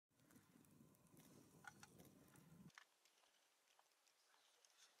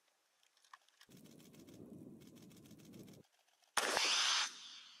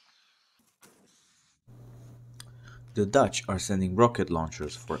The Dutch are sending rocket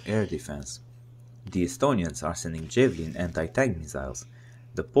launchers for air defense. The Estonians are sending Javelin anti-tank missiles.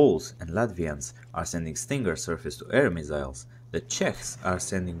 The Poles and Latvians are sending Stinger surface-to-air missiles. The Czechs are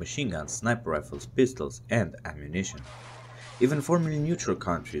sending machine guns, sniper rifles, pistols, and ammunition. Even formerly neutral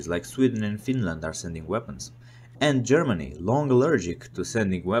countries like Sweden and Finland are sending weapons. And Germany, long allergic to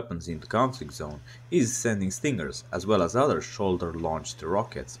sending weapons into conflict zone, is sending Stingers as well as other shoulder-launched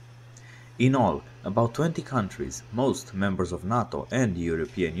rockets. In all, about 20 countries, most members of NATO and the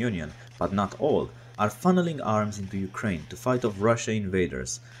European Union, but not all, are funneling arms into Ukraine to fight off Russian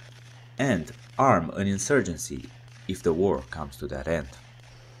invaders and arm an insurgency if the war comes to that end.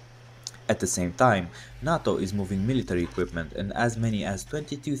 At the same time, NATO is moving military equipment and as many as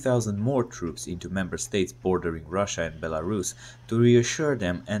 22,000 more troops into member states bordering Russia and Belarus to reassure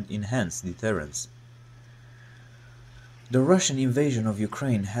them and enhance deterrence. The Russian invasion of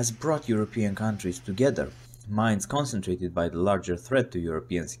Ukraine has brought European countries together, minds concentrated by the larger threat to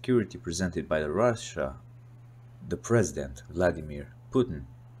European security presented by Russia, the President Vladimir Putin.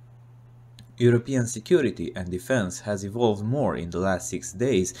 European security and defense has evolved more in the last 6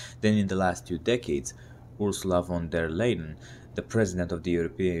 days than in the last 2 decades, Ursula von der Leyen, the President of the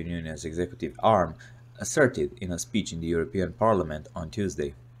European Union's executive arm, asserted in a speech in the European Parliament on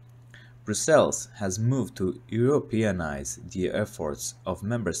Tuesday. Brussels has moved to Europeanize the efforts of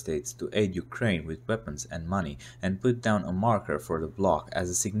member states to aid Ukraine with weapons and money and put down a marker for the bloc as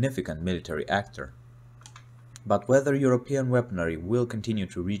a significant military actor. But whether European weaponry will continue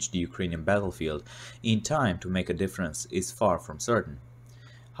to reach the Ukrainian battlefield in time to make a difference is far from certain.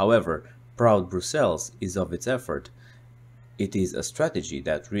 However, proud Brussels is of its effort. It is a strategy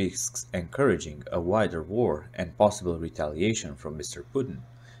that risks encouraging a wider war and possible retaliation from Mr. Putin.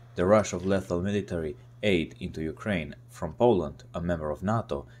 The rush of lethal military aid into Ukraine from Poland, a member of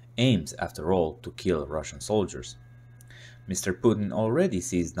NATO, aims after all to kill Russian soldiers. Mr. Putin already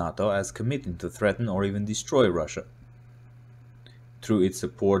sees NATO as committing to threaten or even destroy Russia through its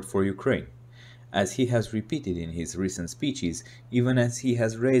support for Ukraine, as he has repeated in his recent speeches, even as he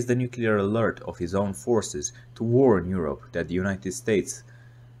has raised the nuclear alert of his own forces to warn Europe that the United States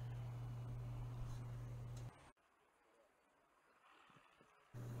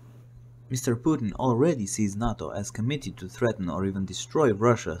Mr. Putin already sees NATO as committed to threaten or even destroy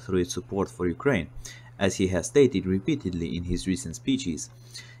Russia through its support for Ukraine, as he has stated repeatedly in his recent speeches,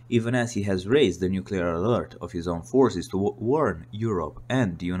 even as he has raised the nuclear alert of his own forces to warn Europe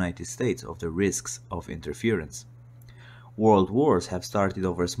and the United States of the risks of interference. World wars have started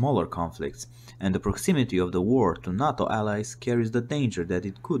over smaller conflicts, and the proximity of the war to NATO allies carries the danger that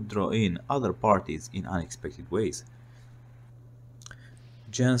it could draw in other parties in unexpected ways.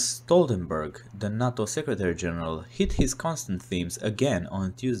 Jens Stoltenberg, the NATO Secretary-General, hit his constant themes again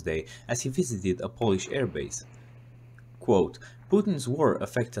on Tuesday as he visited a Polish airbase. Quote, "Putin's war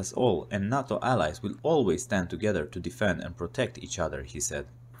affects us all, and NATO allies will always stand together to defend and protect each other," he said.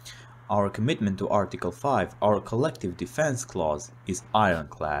 "Our commitment to Article 5, our collective defense clause, is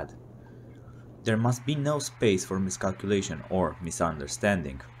ironclad. There must be no space for miscalculation or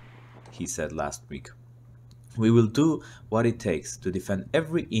misunderstanding," he said last week. "We will do what it takes to defend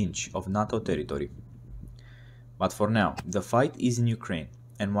every inch of NATO territory." But for now, the fight is in Ukraine,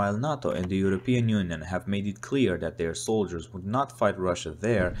 and while NATO and the European Union have made it clear that their soldiers would not fight Russia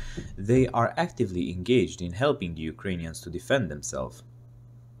there, they are actively engaged in helping the Ukrainians to defend themselves.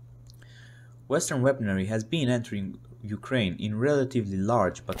 Western weaponry has been entering Ukraine in relatively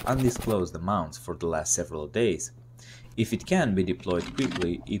large but undisclosed amounts for the last several days. If it can be deployed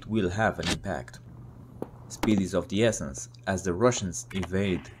quickly, it will have an impact. Speed is of the essence, as the Russians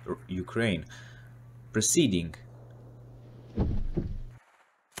invade Ukraine, preceding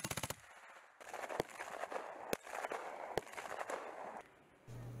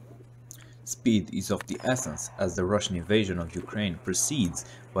Speed is of the essence as the Russian invasion of Ukraine proceeds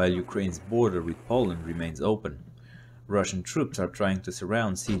while Ukraine's border with Poland remains open. Russian troops are trying to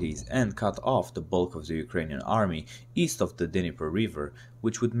surround cities and cut off the bulk of the Ukrainian army east of the Dnieper River,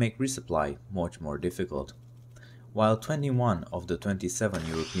 which would make resupply much more difficult. While 21 of the 27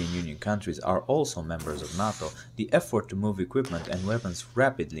 European Union countries are also members of NATO, the effort to move equipment and weapons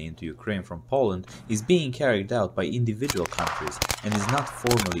rapidly into Ukraine from Poland is being carried out by individual countries and is not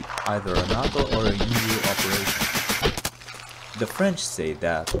formally either a NATO or a EU operation. The French say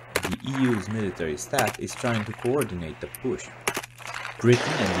that the EU's military staff is trying to coordinate the push.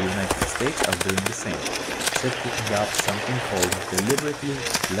 Britain and the United States are doing the same, setting up something called deliberately,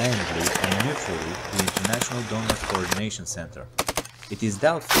 blandly, and neutrally the International Donors Coordination Center. It is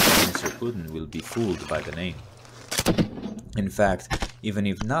doubtful that Mr. Putin will be fooled by the name. In fact, even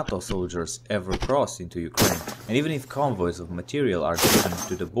if NATO soldiers ever cross into Ukraine, And even if convoys of material are driven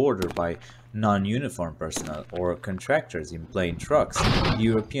to the border by non-uniformed personnel or contractors in plain trucks, the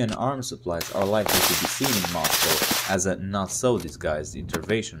European arms supplies are likely to be seen in Moscow as a not-so-disguised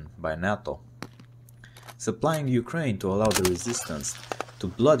intervention by NATO. Supplying Ukraine to allow the resistance to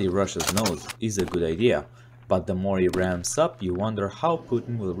bloody Russia's nose is a good idea, but the more it ramps up, you wonder how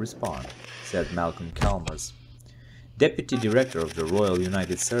Putin will respond, said Malcolm Chalmers, Deputy Director of the Royal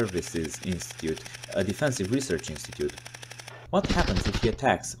United Services Institute, a defensive research institute. What happens if he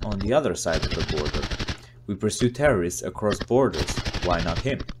attacks on the other side of the border? We pursue terrorists across borders, why not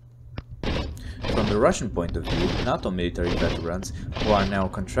him? From the Russian point of view, NATO military veterans, who are now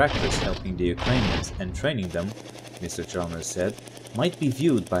contractors helping the Ukrainians and training them, Mr. Chalmers said, might be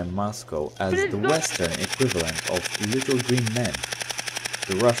viewed by Moscow as the Western equivalent of little green men.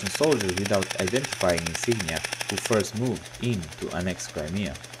 The Russian soldiers without identifying insignia who first moved in to annex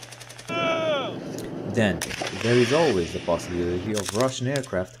Crimea. Then, there is always the possibility of Russian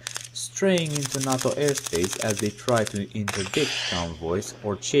aircraft straying into NATO airspace as they try to interdict convoys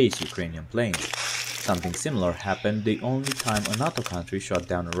or chase Ukrainian planes. Something similar happened the only time a NATO country shot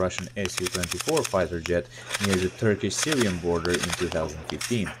down a Russian Su-24 fighter jet near the Turkish-Syrian border in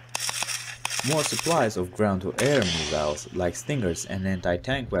 2015. More supplies of ground-to-air missiles like Stingers and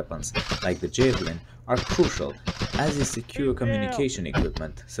anti-tank weapons like the Javelin are crucial, as is secure communication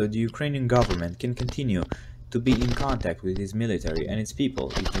equipment, so the Ukrainian government can continue to be in contact with its military and its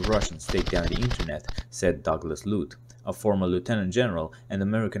people if the Russians take down the internet, said Douglas Lute, a former lieutenant general and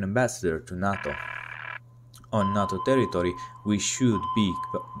American ambassador to NATO. On NATO territory, we should be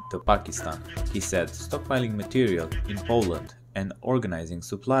to Pakistan, he said, stockpiling material in Poland and organizing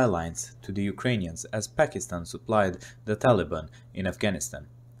supply lines to the Ukrainians as Pakistan supplied the Taliban in Afghanistan.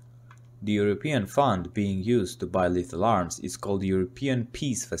 The European fund being used to buy lethal arms is called the European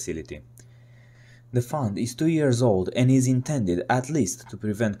Peace Facility. The fund is 2 years old and is intended at least to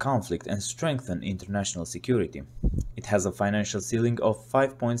prevent conflict and strengthen international security. It has a financial ceiling of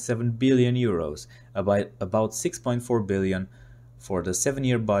 5.7 billion euros, about 6.4 billion for the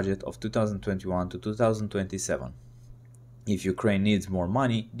 7-year budget of 2021 to 2027. If Ukraine needs more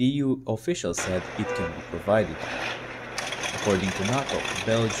money, the EU official said it can be provided. According to NATO,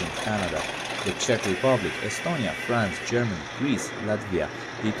 Belgium, Canada, the Czech Republic, Estonia, France, Germany, Greece, Latvia,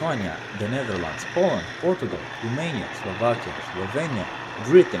 Lithuania, the Netherlands, Poland, Portugal, Romania, Slovakia, Slovenia,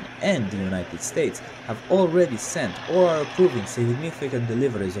 Britain and the United States have already sent or are approving significant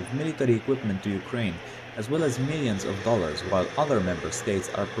deliveries of military equipment to Ukraine, as well as millions of dollars, while other member states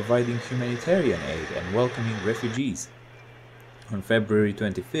are providing humanitarian aid and welcoming refugees. On February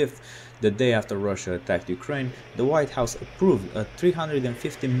 25th, the day after Russia attacked Ukraine, the White House approved a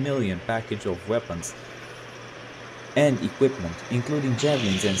 $350 million package of weapons and equipment, including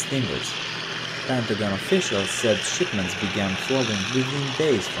Javelins and Stingers. Pentagon officials said shipments began flowing within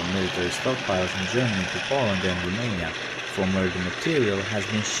days from military stockpiles in Germany to Poland and Romania, from where the material has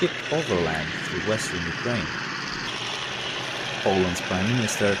been shipped overland through western Ukraine. Poland's Prime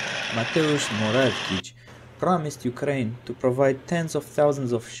Minister Mateusz Morawiecki promised Ukraine to provide tens of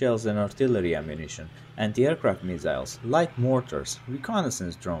thousands of shells and artillery ammunition, anti-aircraft missiles, light mortars,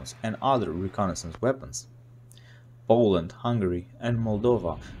 reconnaissance drones, and other reconnaissance weapons. Poland, Hungary, and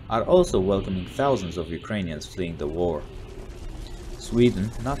Moldova are also welcoming thousands of Ukrainians fleeing the war.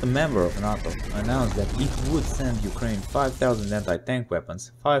 Sweden, not a member of NATO, announced that it would send Ukraine 5,000 anti-tank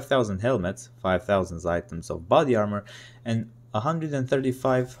weapons, 5,000 helmets, 5,000 items of body armor, and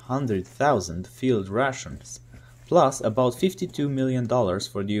 135,000 field rations, plus about $52 million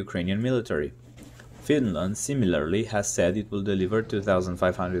for the Ukrainian military. Finland similarly has said it will deliver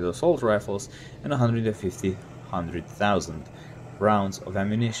 2,500 assault rifles and 150,000 rounds of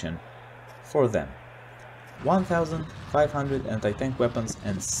ammunition for them, 1,500 anti-tank weapons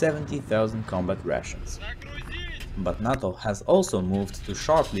and 70,000 combat rations. But NATO has also moved to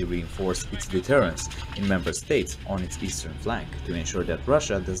sharply reinforce its deterrence in member states on its eastern flank to ensure that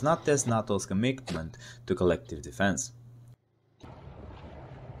Russia does not test NATO's commitment to collective defense.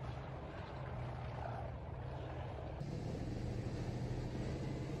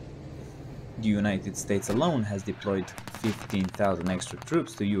 The United States alone has deployed 15,000 extra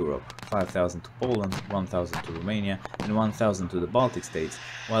troops to Europe, 5,000 to Poland, 1,000 to Romania, and 1,000 to the Baltic states,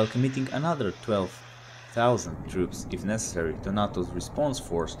 while committing another 12,000 troops, if necessary, to NATO's response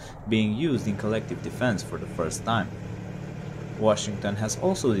force being used in collective defense for the first time. Washington has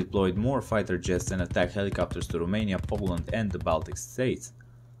also deployed more fighter jets and attack helicopters to Romania, Poland, and the Baltic states.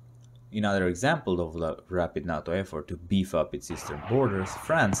 In another example of the rapid NATO effort to beef up its eastern borders,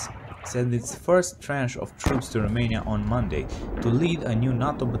 France sent its first tranche of troops to Romania on Monday to lead a new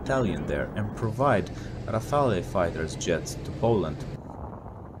NATO battalion there and provide Rafale fighters jets to Poland.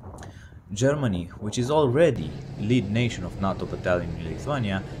 Germany, which is already lead nation of NATO battalion in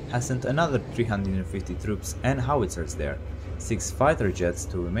Lithuania, has sent another 350 troops and howitzers there, 6 fighter jets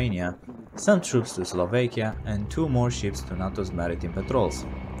to Romania, some troops to Slovakia, and 2 more ships to NATO's maritime patrols.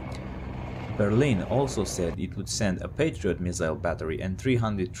 Berlin also said it would send a Patriot missile battery and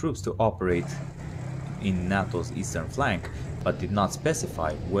 300 troops to operate in NATO's eastern flank, but did not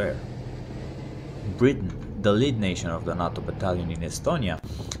specify where. Britain, the lead nation of the NATO battalion in Estonia,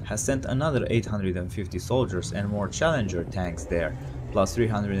 has sent another 850 soldiers and more Challenger tanks there, plus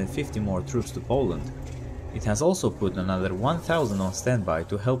 350 more troops to Poland. It has also put another 1,000 on standby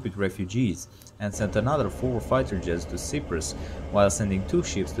to help with refugees and sent another 4 fighter jets to Cyprus, while sending 2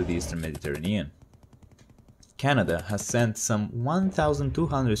 ships to the eastern Mediterranean. Canada has sent some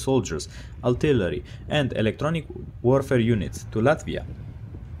 1,200 soldiers, artillery and electronic warfare units to Latvia,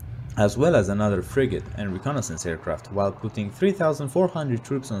 as well as another frigate and reconnaissance aircraft, while putting 3,400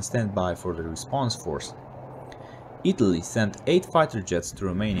 troops on standby for the response force. Italy sent 8 fighter jets to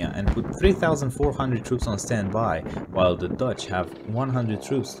Romania and put 3,400 troops on standby, while the Dutch have 100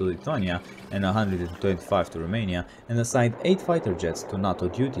 troops to Lithuania and 125 to Romania, and assigned 8 fighter jets to NATO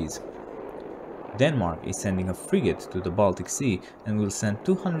duties. Denmark is sending a frigate to the Baltic Sea and will send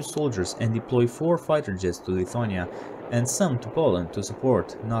 200 soldiers and deploy 4 fighter jets to Lithuania and some to Poland to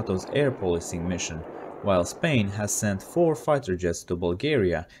support NATO's air policing mission, while Spain has sent 4 fighter jets to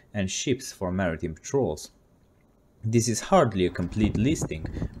Bulgaria and ships for maritime patrols. This is hardly a complete listing,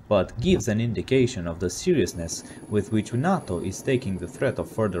 but gives an indication of the seriousness with which NATO is taking the threat of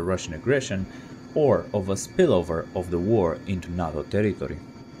further Russian aggression or of a spillover of the war into NATO territory.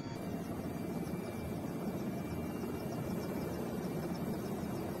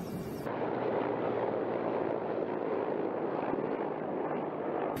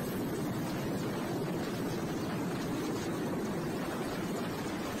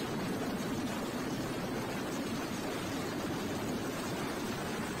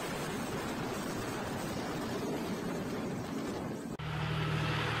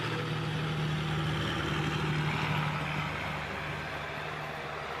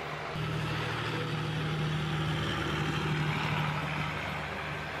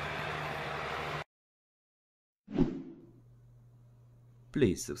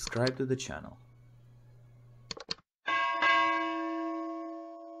 Please subscribe to the channel.